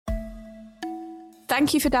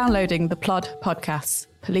Thank you for downloading the Plod podcasts,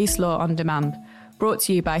 Police Law on Demand, brought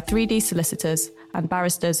to you by 3D solicitors and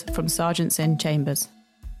barristers from Serjeants Inn Chambers.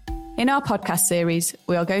 In our podcast series,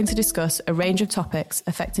 we are going to discuss a range of topics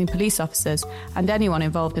affecting police officers and anyone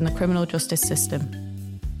involved in the criminal justice system.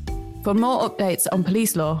 For more updates on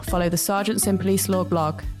police law, follow the Serjeants Inn Police Law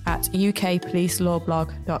blog at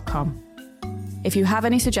ukpolicelawblog.com. If you have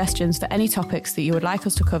any suggestions for any topics that you would like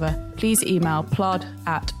us to cover, please email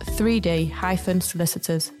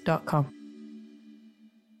plod@3d-solicitors.com.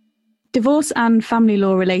 Divorce and family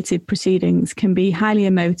law related proceedings can be highly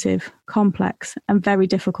emotive, complex, and very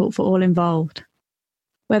difficult for all involved.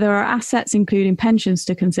 Where there are assets including pensions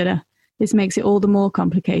to consider, this makes it all the more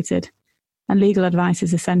complicated, and legal advice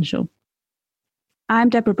is essential. I'm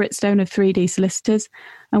Deborah Britstone of 3D Solicitors,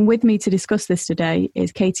 and with me to discuss this today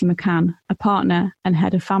is Katie McCann, a partner and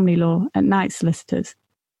head of family law at Knight Solicitors.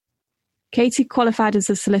 Katie qualified as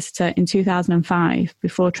a solicitor in 2005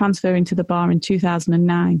 before transferring to the bar in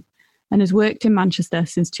 2009 and has worked in Manchester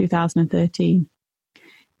since 2013.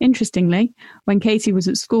 Interestingly, when Katie was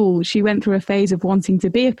at school, she went through a phase of wanting to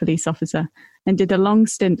be a police officer and did a long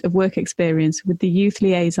stint of work experience with the youth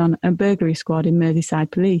liaison and burglary squad in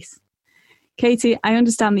Merseyside Police. Katie, I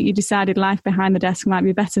understand that you decided life behind the desk might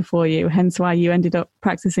be better for you, hence why you ended up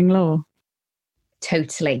practicing law.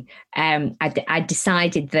 Totally. I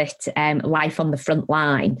decided that life on the front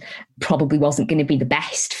line probably wasn't going to be the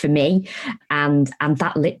best for me. And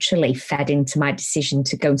that literally fed into my decision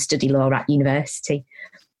to go and study law at university.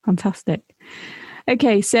 Fantastic.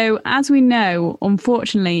 Okay, so as we know,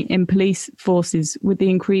 unfortunately, in police forces, with the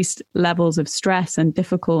increased levels of stress and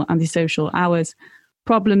difficult antisocial hours,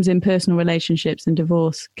 problems in personal relationships and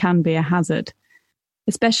divorce can be a hazard.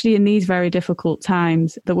 Especially in these very difficult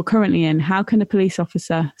times that we're currently in, how can a police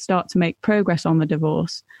officer start to make progress on the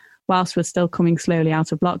divorce whilst we're still coming slowly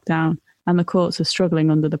out of lockdown and the courts are struggling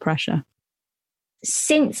under the pressure?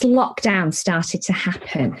 Since lockdown started to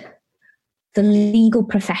happen, the legal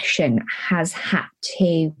profession has had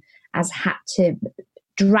to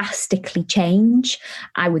drastically change,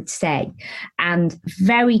 I would say. And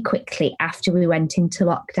very quickly after we went into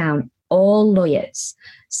lockdown, all lawyers,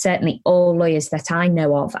 certainly all lawyers that I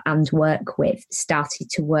know of and work with,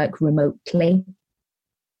 started to work remotely.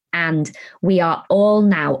 And we are all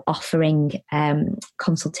now offering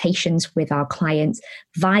consultations with our clients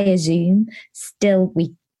via Zoom. Still,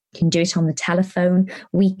 we can do it on the telephone.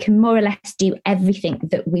 We can more or less do everything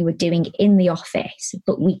that we were doing in the office,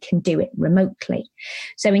 but we can do it remotely.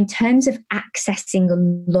 So in terms of accessing a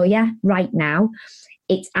lawyer right now,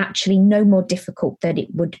 it's actually no more difficult than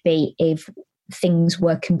it would be if things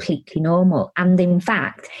were completely normal. And in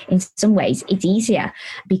fact, in some ways, it's easier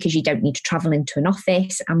because you don't need to travel into an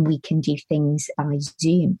office and we can do things by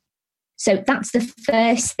Zoom. So that's the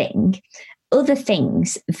first thing. Other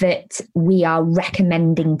things that we are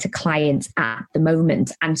recommending to clients at the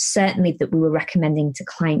moment, and certainly that we were recommending to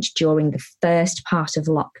clients during the first part of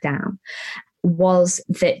lockdown, was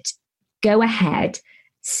that go ahead,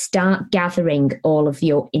 start gathering all of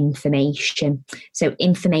your information. So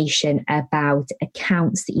information about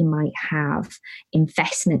accounts that you might have,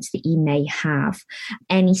 investments that you may have,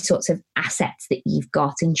 any sorts of assets that you've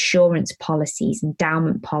got, insurance policies,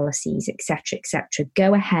 endowment policies, etc., etc.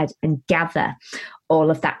 Go ahead and gather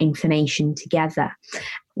all of that information together.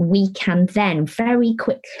 We can then very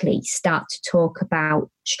quickly start to talk about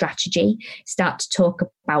strategy, start to talk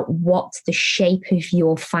about what the shape of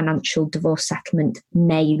your financial divorce settlement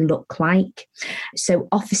may look like. So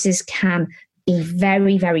officers can be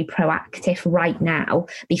very, very proactive right now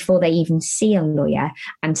before they even see a lawyer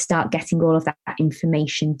and start getting all of that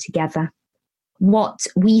information together. What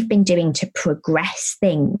we've been doing to progress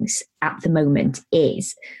things at the moment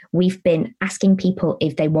is we've been asking people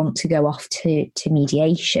if they want to go off to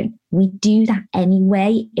mediation. We do that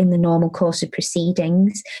anyway in the normal course of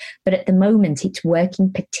proceedings, but at the moment it's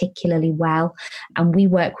working particularly well. And we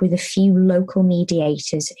work with a few local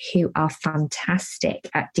mediators who are fantastic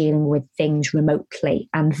at dealing with things remotely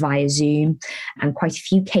and via Zoom. And quite a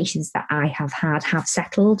few cases that I have had have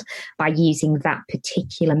settled by using that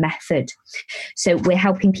particular method. So we're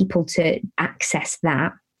helping people to access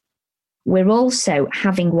that. We're also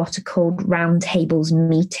having what are called roundtables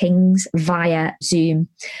meetings via Zoom.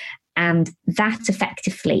 And that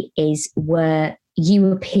effectively is where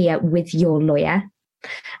you appear with your lawyer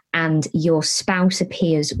and your spouse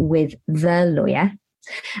appears with their lawyer.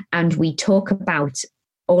 And we talk about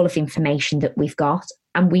all of the information that we've got,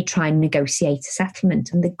 and we try and negotiate a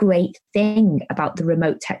settlement. And the great thing about the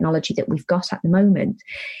remote technology that we've got at the moment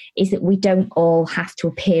is that we don't all have to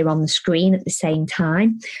appear on the screen at the same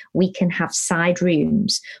time. We can have side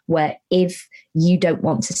rooms where if you don't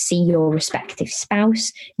want to see your respective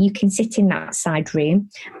spouse, you can sit in that side room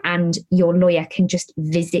and your lawyer can just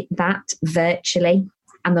visit that virtually,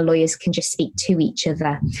 and the lawyers can just speak to each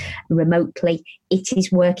other remotely. It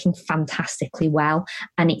is working fantastically well,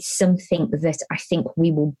 and it's something that I think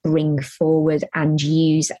we will bring forward and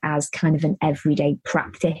use as kind of an everyday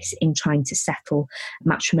practice in trying to settle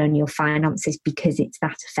matrimonial finances, because it's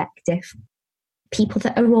that effective. People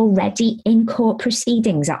that are already in court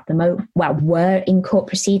proceedings at the moment, were in court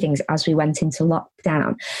proceedings as we went into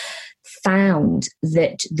lockdown, found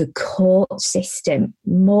that the court system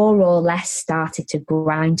more or less started to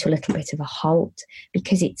grind to a little bit of a halt,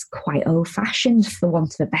 because it's quite old-fashioned, for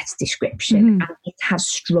want of a better description, and it has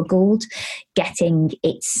struggled getting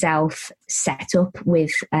itself set up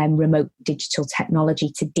with remote digital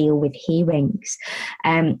technology to deal with hearings.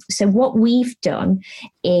 So what we've done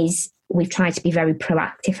is we've tried to be very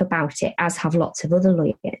proactive about it, as have lots of other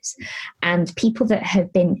lawyers, and people that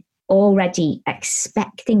have been already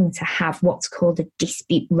expecting to have what's called a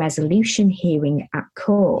dispute resolution hearing at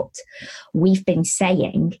court. We've been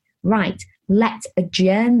saying, right, let's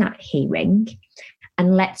adjourn that hearing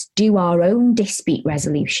and let's do our own dispute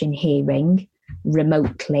resolution hearing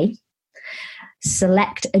remotely,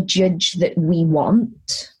 select a judge that we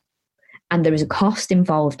want, and there is a cost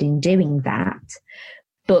involved in doing that,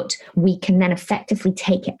 but we can then effectively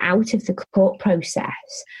take it out of the court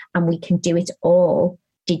process and we can do it all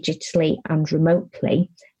digitally and remotely,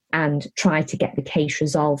 and try to get the case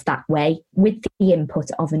resolved that way, with the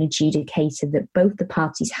input of an adjudicator that both the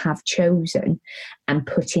parties have chosen and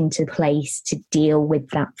put into place to deal with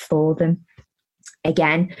that for them.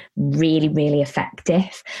 Again, really, really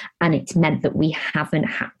effective. And it's meant that we haven't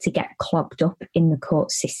had to get clogged up in the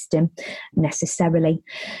court system necessarily.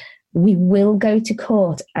 We will go to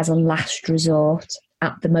court as a last resort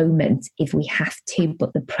at the moment if we have to,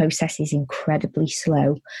 but the process is incredibly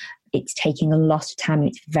slow. It's taking a lot of time.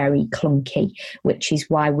 It's very clunky, which is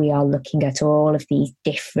why we are looking at all of these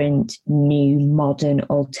different new modern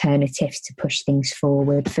alternatives to push things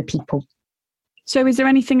forward for people. So is there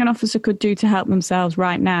anything an officer could do to help themselves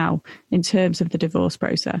right now in terms of the divorce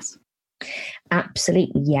process?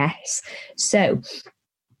 Absolutely, yes. So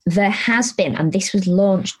there has been, and this was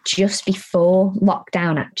launched just before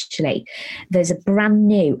lockdown actually, there's a brand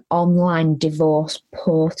new online divorce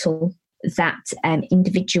portal that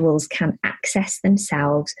individuals can access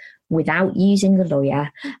themselves without using a lawyer,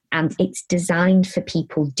 and it's designed for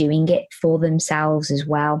people doing it for themselves as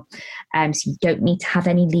well. So you don't need to have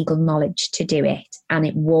any legal knowledge to do it, and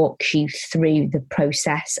it walks you through the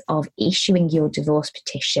process of issuing your divorce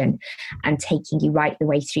petition and taking you right the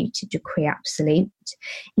way through to decree absolute.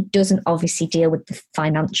 It doesn't obviously deal with the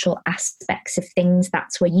financial aspects of things.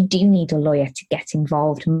 That's where you do need a lawyer to get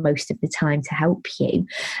involved most of the time to help you.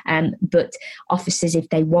 But officers, if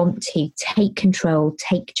they want to take control,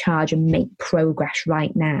 take charge and make progress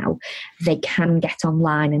right now, they can get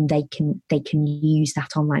online and they can use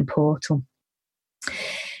that online portal.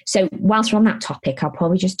 So whilst we're on that topic, I'll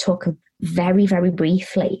probably just talk very, very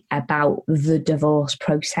briefly about the divorce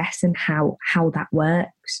process and how that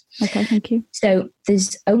works. Okay, thank you. So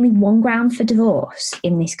there's only one ground for divorce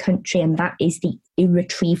in this country, and that is the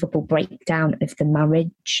irretrievable breakdown of the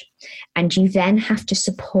marriage. And you then have to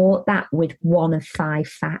support that with one of 5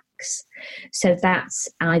 facts. So that's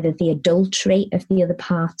either the adultery of the other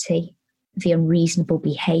party, the unreasonable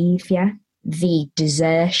behaviour, the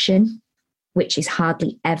desertion, which is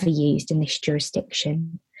hardly ever used in this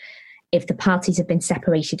jurisdiction. If the parties have been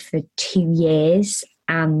separated for 2 years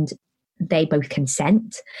and they both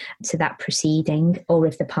consent to that proceeding, or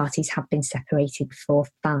if the parties have been separated for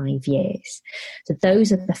 5 years. So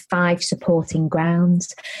those are the 5 supporting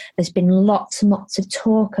grounds. There's been lots and lots of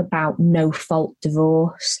talk about no-fault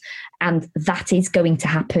divorce, and that is going to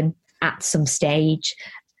happen at some stage.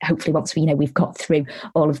 Hopefully once we've got through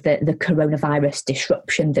all of the coronavirus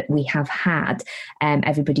disruption that we have had,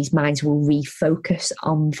 everybody's minds will refocus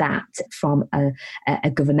on that from a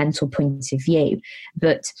governmental point of view.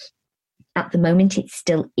 But at the moment, it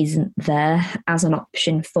still isn't there as an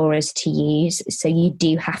option for us to use. So you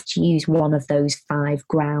do have to use one of those 5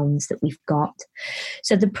 grounds that we've got.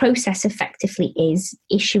 So the process effectively is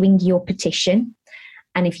issuing your petition.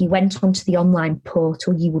 And if you went onto the online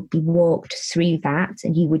portal, you would be walked through that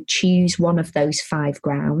and you would choose one of those 5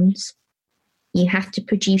 grounds. You have to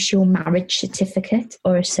produce your marriage certificate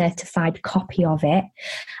or a certified copy of it.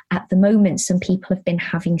 At the moment, some people have been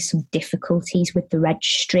having some difficulties with the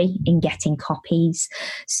registry in getting copies.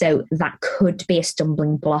 So that could be a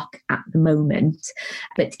stumbling block at the moment.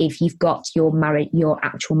 But if you've got your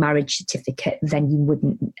actual marriage certificate, then you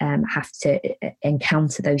wouldn't have to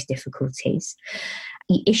encounter those difficulties.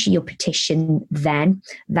 You issue your petition then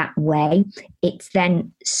that way. It's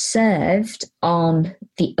then served on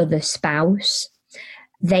the other spouse.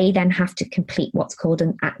 They then have to complete what's called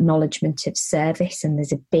an acknowledgement of service, and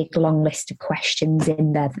there's a big long list of questions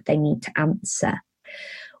in there that they need to answer.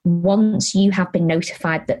 Once you have been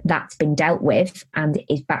notified that that's been dealt with and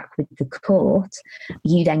is back with the court,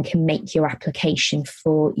 you then can make your application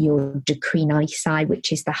for your decree nisi,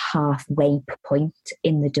 which is the halfway point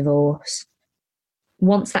in the divorce.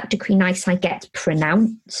 Once that decree nisi gets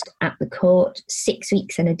pronounced at the court, 6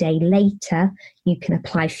 weeks and a day later, you can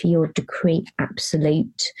apply for your decree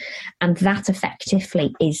absolute. And that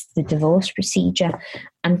effectively is the divorce procedure.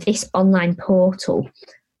 And this online portal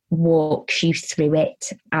walks you through it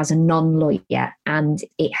as a non-lawyer, and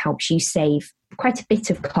it helps you save quite a bit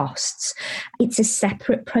of costs. It's a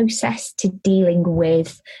separate process to dealing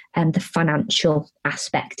with the financial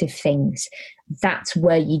aspect of things. That's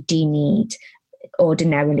where you do need,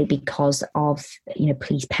 ordinarily, because of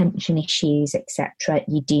police pension issues, etc.,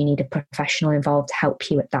 you do need a professional involved to help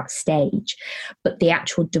you at that stage. But the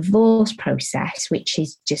actual divorce process, which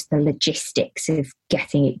is just the logistics of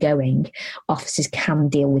getting it going, officers can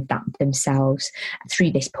deal with that themselves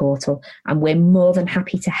through this portal, and we're more than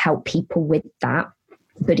happy to help people with that.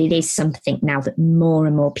 But it is something now that more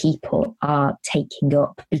and more people are taking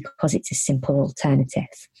up because it's a simple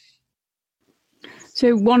alternative.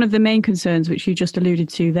 So one of the main concerns, which you just alluded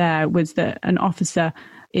to there, was that an officer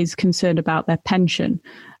is concerned about their pension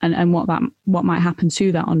and what might happen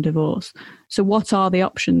to that on divorce. So what are the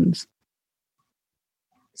options?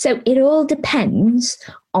 So it all depends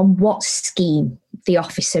on what scheme the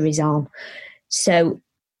officer is on. So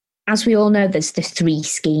as we all know, there's the three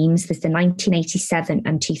schemes. There's the 1987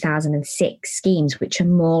 and 2006 schemes, which are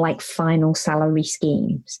more like final salary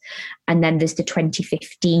schemes. And then there's the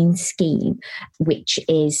 2015 scheme, which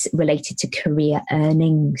is related to career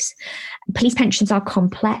earnings. Police pensions are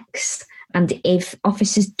complex. And if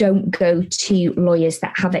officers don't go to lawyers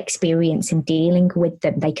that have experience in dealing with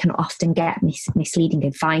them, they can often get misleading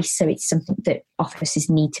advice. So it's something that officers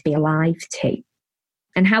need to be alive to.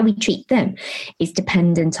 And how we treat them is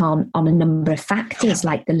dependent on a number of factors,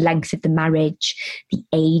 like the length of the marriage, the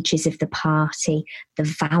ages of the party, the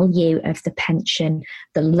value of the pension,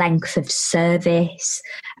 the length of service,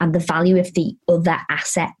 and the value of the other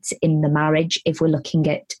assets in the marriage if we're looking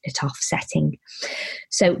at offsetting.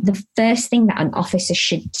 So the first thing that an officer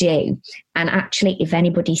should do, and actually if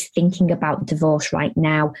anybody's thinking about divorce right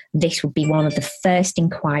now, this would be one of the first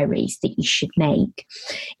inquiries that you should make,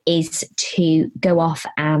 is to go off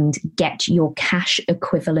and get your cash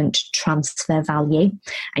equivalent transfer value,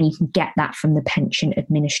 and you can get that from the pension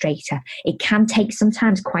administrator. It can take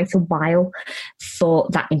sometimes quite a while for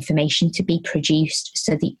that information to be produced,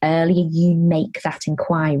 so the earlier you make that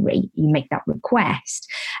inquiry, you make that request,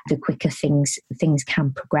 the quicker things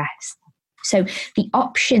can progress. So the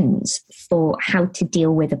options for how to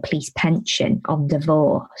deal with a police pension on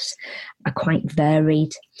divorce are quite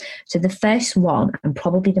varied. So the first one, and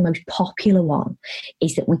probably the most popular one,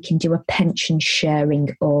 is that we can do a pension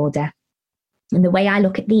sharing order. And the way I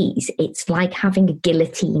look at these, it's like having a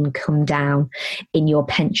guillotine come down in your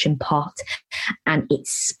pension pot, and it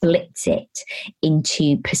splits it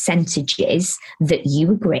into percentages that you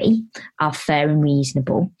agree are fair and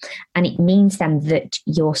reasonable. And it means then that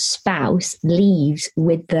your spouse leaves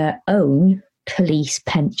with their own police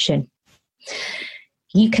pension.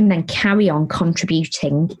 You can then carry on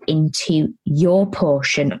contributing into your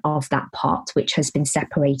portion of that pot, which has been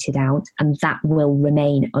separated out, and that will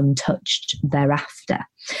remain untouched thereafter.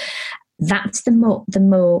 That's the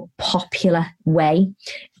more popular way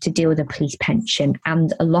to deal with a police pension.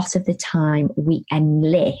 And a lot of the time we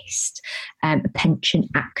enlist a pension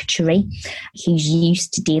actuary who's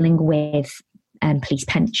used to dealing with police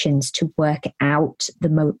pensions to work out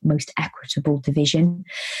the most equitable division,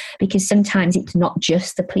 because sometimes it's not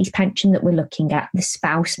just the police pension that we're looking at. The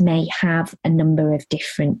spouse may have a number of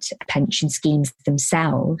different pension schemes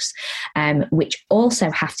themselves, which also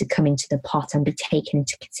have to come into the pot and be taken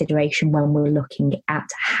into consideration when we're looking at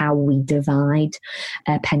how we divide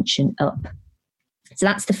pension up. So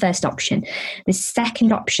that's the first option. The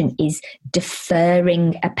second option is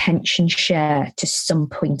deferring a pension share to some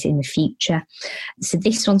point in the future. So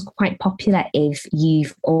this one's quite popular if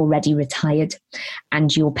you've already retired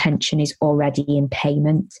and your pension is already in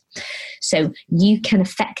payment. So you can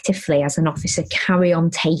effectively, as an officer, carry on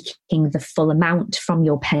taking the full amount from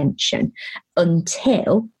your pension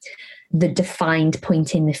until the defined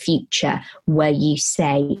point in the future where you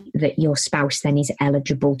say that your spouse then is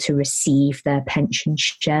eligible to receive their pension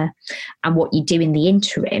share. And what you do in the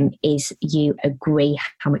interim is you agree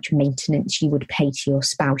how much maintenance you would pay to your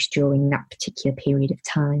spouse during that particular period of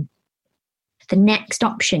time. The next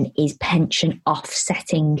option is pension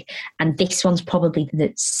offsetting, and this one's probably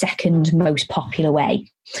the second most popular way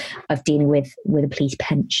of dealing with a police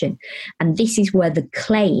pension. And this is where the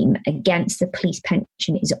claim against the police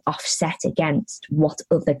pension is offset against what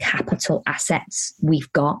other capital assets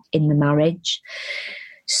we've got in the marriage.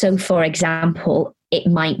 So, for example, it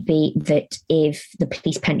might be that if the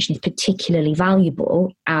police pension is particularly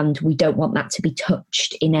valuable and we don't want that to be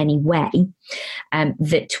touched in any way,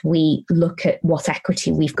 that we look at what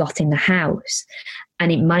equity we've got in the house. And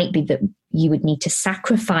it might be that you would need to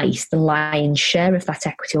sacrifice the lion's share of that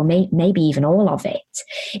equity, or maybe even all of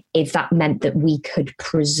it, if that meant that we could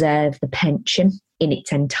preserve the pension in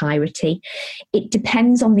its entirety. It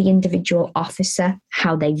depends on the individual officer,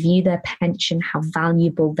 how they view their pension, how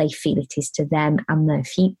valuable they feel it is to them and their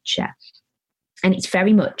future. And it's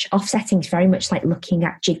very much, offsetting is very much like looking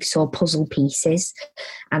at jigsaw puzzle pieces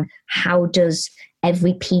and how does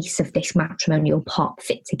every piece of this matrimonial pot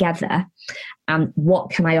fit together, and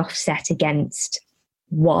what can I offset against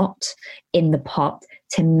what in the pot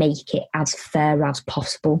to make it as fair as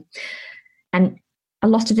possible. And a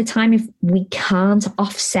lot of the time, if we can't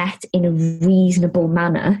offset in a reasonable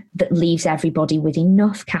manner that leaves everybody with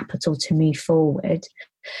enough capital to move forward,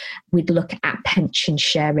 we'd look at pension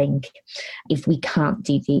sharing if we can't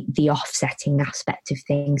do the offsetting aspect of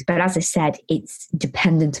things. But as I said, it's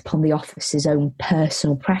dependent upon the officer's own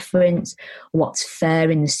personal preference, what's fair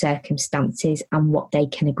in the circumstances, and what they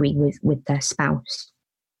can agree with their spouse.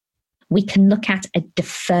 We can look at a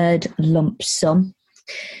deferred lump sum.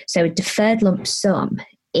 So a deferred lump sum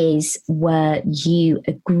is where you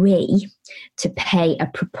agree to pay a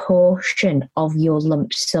proportion of your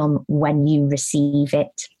lump sum when you receive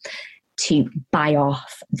it to buy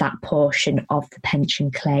off that portion of the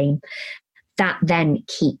pension claim. That then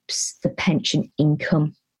keeps the pension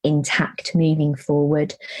income intact moving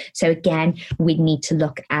forward. So again, we'd need to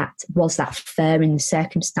look at, was that fair in the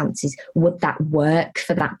circumstances? Would that work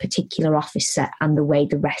for that particular officer and the way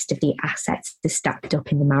the rest of the assets are stacked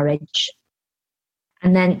up in the marriage?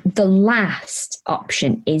 And then the last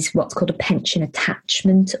option is what's called a pension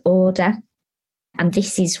attachment order. And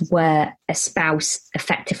this is where a spouse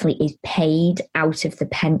effectively is paid out of the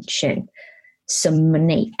pension some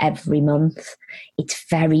money every month. It's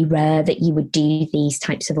very rare that you would do these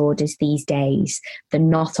types of orders these days. They're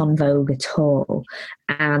not on vogue at all.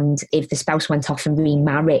 And if the spouse went off and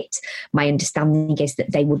remarried, my understanding is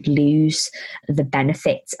that they would lose the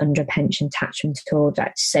benefits under a pension attachment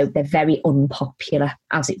order. So they're very unpopular,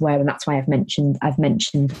 as it were, and that's why I've mentioned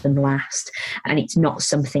them last. And it's not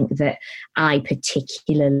something that I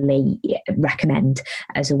particularly recommend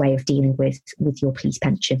as a way of dealing with your police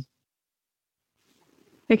pension.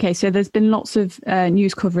 Okay, so there's been lots of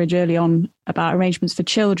news coverage early on about arrangements for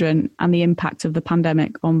children and the impact of the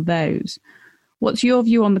pandemic on those. What's your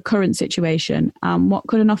view on the current situation? What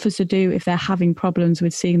could an officer do if they're having problems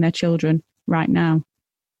with seeing their children right now?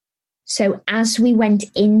 So as we went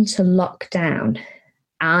into lockdown,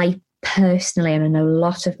 I personally, and I know a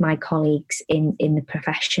lot of my colleagues in the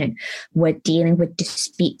profession, were dealing with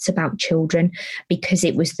disputes about children because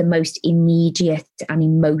it was the most immediate and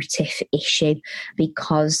emotive issue,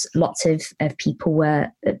 because lots of people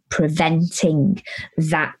were preventing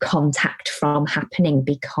that contact from happening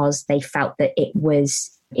because they felt that it was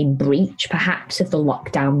in breach perhaps of the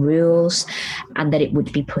lockdown rules and that it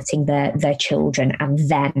would be putting their children and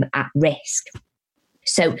them at risk.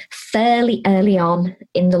 So fairly early on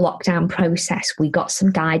in the lockdown process, we got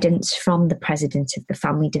some guidance from the president of the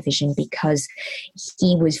family division because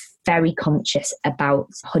he was very conscious about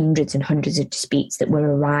hundreds and hundreds of disputes that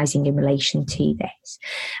were arising in relation to this.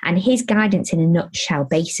 And his guidance in a nutshell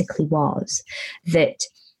basically was that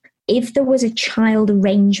if there was a child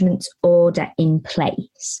arrangement order in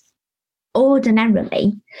place,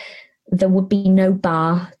 ordinarily there would be no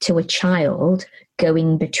bar to a child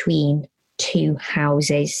going between two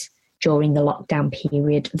houses during the lockdown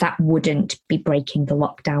period. That wouldn't be breaking the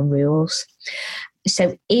lockdown rules.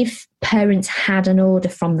 So if parents had an order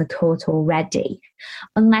from the court already,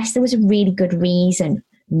 unless there was a really good reason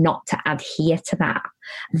not to adhere to that,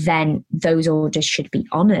 then those orders should be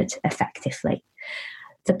honoured effectively.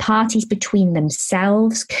 The parties between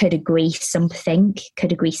themselves could agree something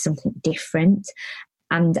different.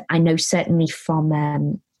 And I know certainly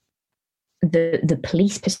from the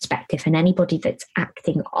police perspective, and anybody that's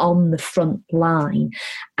acting on the front line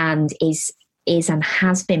and is and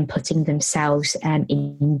has been putting themselves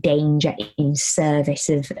in danger in service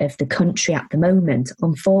of the country at the moment,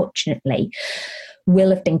 unfortunately,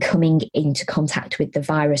 will have been coming into contact with the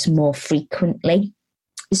virus more frequently.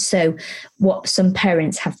 So what some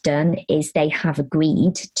parents have done is they have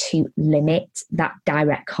agreed to limit that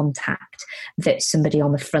direct contact that somebody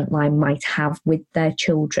on the front line might have with their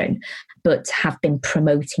children, but have been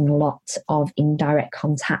promoting lots of indirect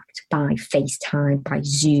contact by FaceTime, by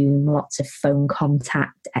Zoom, lots of phone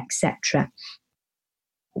contact, etc.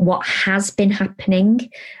 What has been happening,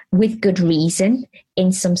 with good reason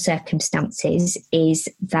in some circumstances, is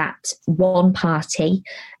that one party,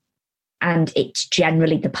 and it's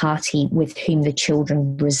generally the party with whom the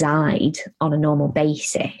children reside on a normal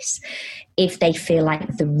basis, if they feel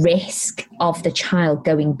like the risk of the child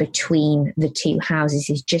going between the two houses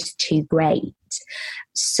is just too great,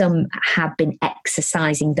 some have been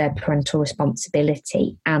exercising their parental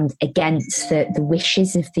responsibility and, against the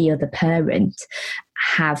wishes of the other parent,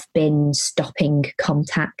 have been stopping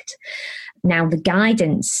contact. Now, the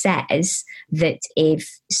guidance says that if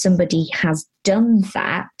somebody has done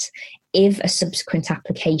that, if a subsequent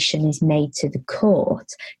application is made to the court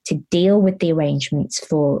to deal with the arrangements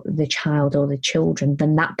for the child or the children,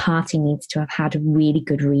 then that party needs to have had a really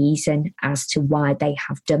good reason as to why they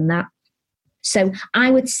have done that. So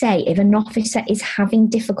I would say if an officer is having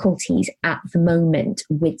difficulties at the moment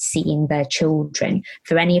with seeing their children,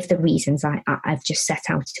 for any of the reasons I've just set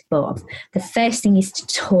out above, the first thing is to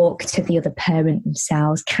talk to the other parent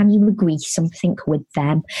themselves. Can you agree something with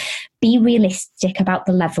them? Be realistic about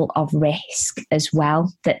the level of risk as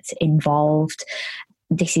well that's involved.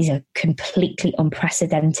 This is a completely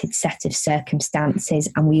unprecedented set of circumstances,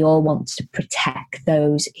 and we all want to protect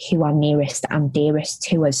those who are nearest and dearest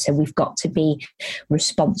to us. So we've got to be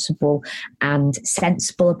responsible and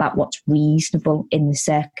sensible about what's reasonable in the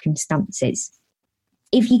circumstances.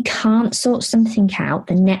 If you can't sort something out,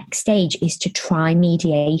 the next stage is to try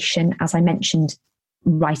mediation. As I mentioned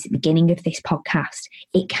right at the beginning of this podcast,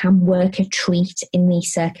 it can work a treat in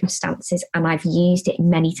these circumstances, and I've used it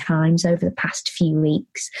many times over the past few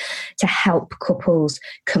weeks to help couples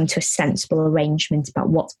come to a sensible arrangement about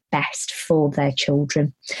what's best for their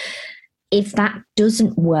children. If that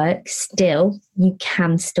doesn't work still, you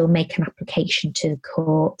can still make an application to the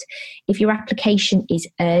court. If your application is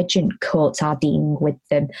urgent, courts are dealing with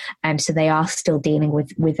them, so they are still dealing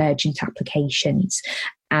with urgent applications.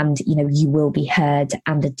 And, you will be heard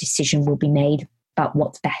and a decision will be made about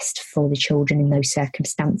what's best for the children in those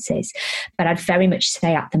circumstances. But I'd very much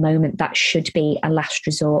say at the moment that should be a last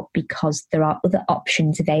resort, because there are other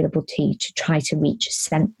options available to you to try to reach a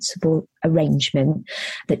sensible arrangement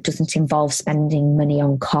that doesn't involve spending money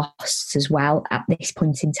on costs as well at this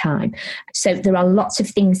point in time. So there are lots of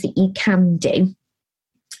things that you can do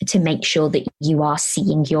to make sure that you are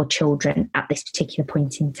seeing your children at this particular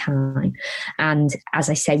point in time. And as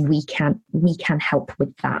I say, we can help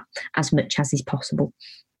with that as much as is possible.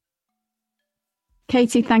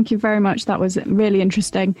 Katie, thank you very much. That was really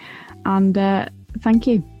interesting. And thank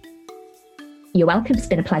you. You're welcome. It's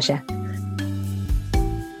been a pleasure.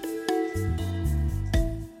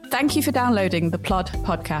 Thank you for downloading the Plod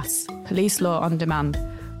podcast, Police Law on Demand,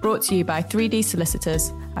 brought to you by 3D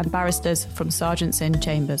solicitors and barristers from Serjeants Inn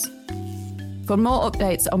Chambers. For more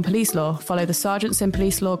updates on police law, follow the Serjeants Inn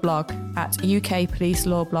Police Law blog at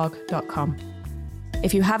ukpolicelawblog.com.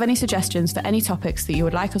 If you have any suggestions for any topics that you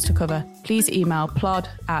would like us to cover, please email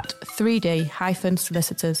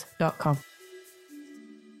plod@3d-solicitors.com.